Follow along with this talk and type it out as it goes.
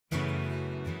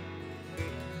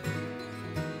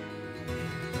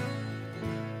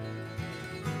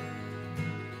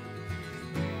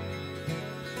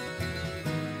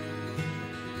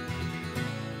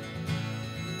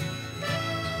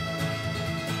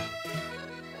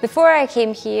Before I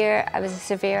came here, I was a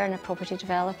surveyor and a property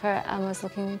developer and was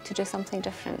looking to do something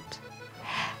different.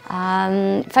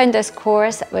 Found this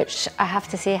course, which I have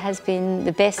to say has been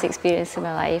the best experience of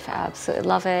my life. I absolutely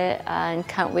love it and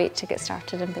can't wait to get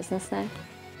started in business now.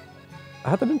 I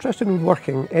had an interest in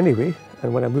woodworking anyway,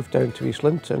 and when I moved down to East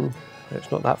Linton,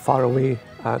 it's not that far away,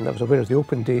 and I was aware of the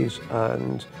open days,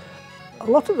 and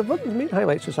one of the main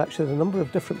highlights is actually the number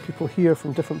of different people here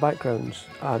from different backgrounds,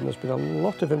 and there's been a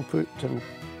lot of input and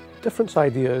different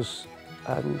ideas,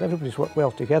 and everybody's worked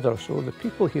well together, so the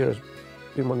people here has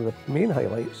been one of the main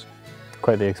highlights.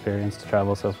 Quite the experience to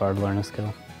travel so far to learn a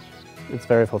skill. It's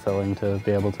very fulfilling to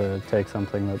be able to take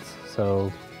something that's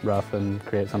so rough and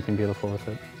create something beautiful with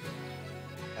it.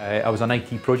 I was an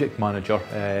IT project manager.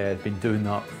 I'd been doing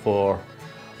that for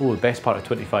the best part of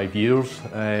 25 years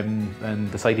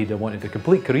and decided I wanted a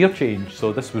complete career change,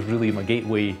 so this was really my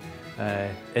gateway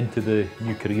into the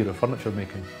new career of furniture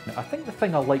making. I think the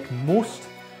thing I like most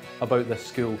about this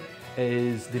school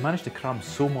is they managed to cram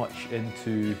so much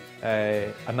into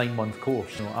a 9-month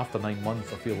course. After 9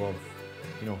 months I feel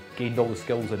I've gained all the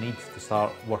skills I need to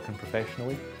start working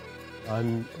professionally.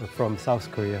 I'm from South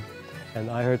Korea,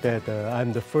 and I heard that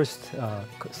I'm the first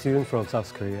student from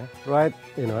South Korea. Right,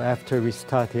 after we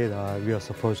started, we were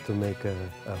supposed to make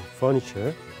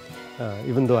furniture,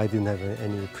 even though I didn't have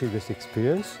any previous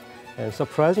experience. And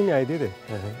surprisingly, I did it.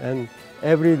 And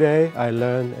every day I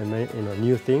learn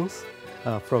new things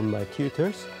from my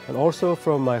tutors and also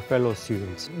from my fellow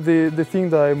students. The thing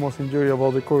that I most enjoyed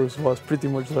about the course was pretty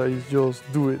much that it's just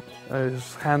do it.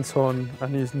 It's hands-on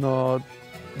and it's not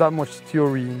that much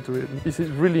theory into it. It's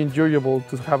really enjoyable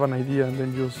to have an idea and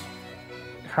then just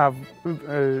have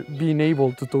being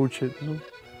able to touch it.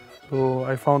 So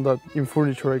I found that in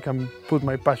furniture I can put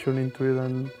my passion into it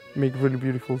and make really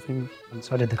beautiful things.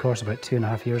 So I did the course about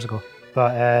 2.5 years ago.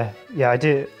 But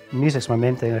yeah, music's my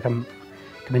main thing. I come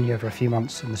in here for a few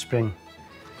months in the spring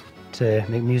to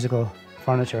make musical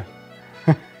furniture.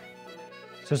 So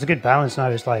it's a good balance now.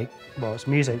 It's like, well, it's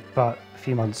music, but a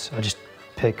few months I just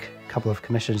pick a couple of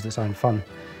commissions that sound fun.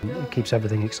 It keeps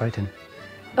everything exciting.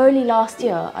 Early last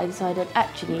year, I decided,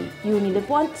 actually, you only live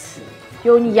once,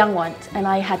 you're only young once, and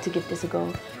I had to give this a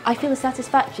go. I feel a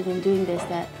satisfaction in doing this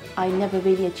that I never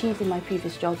really achieved in my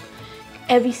previous job.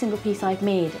 Every single piece I've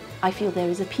made, I feel there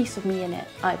is a piece of me in it.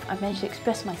 I've managed to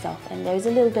express myself, and there is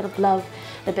a little bit of love,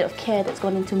 a bit of care that's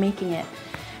gone into making it.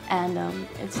 And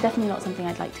it's definitely not something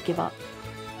I'd like to give up.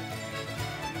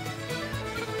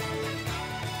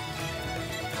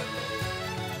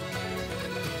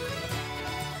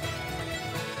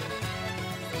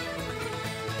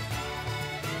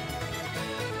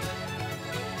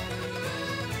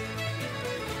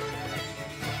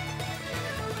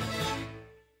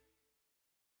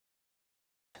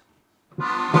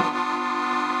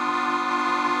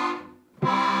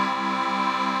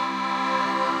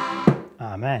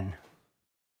 Amen.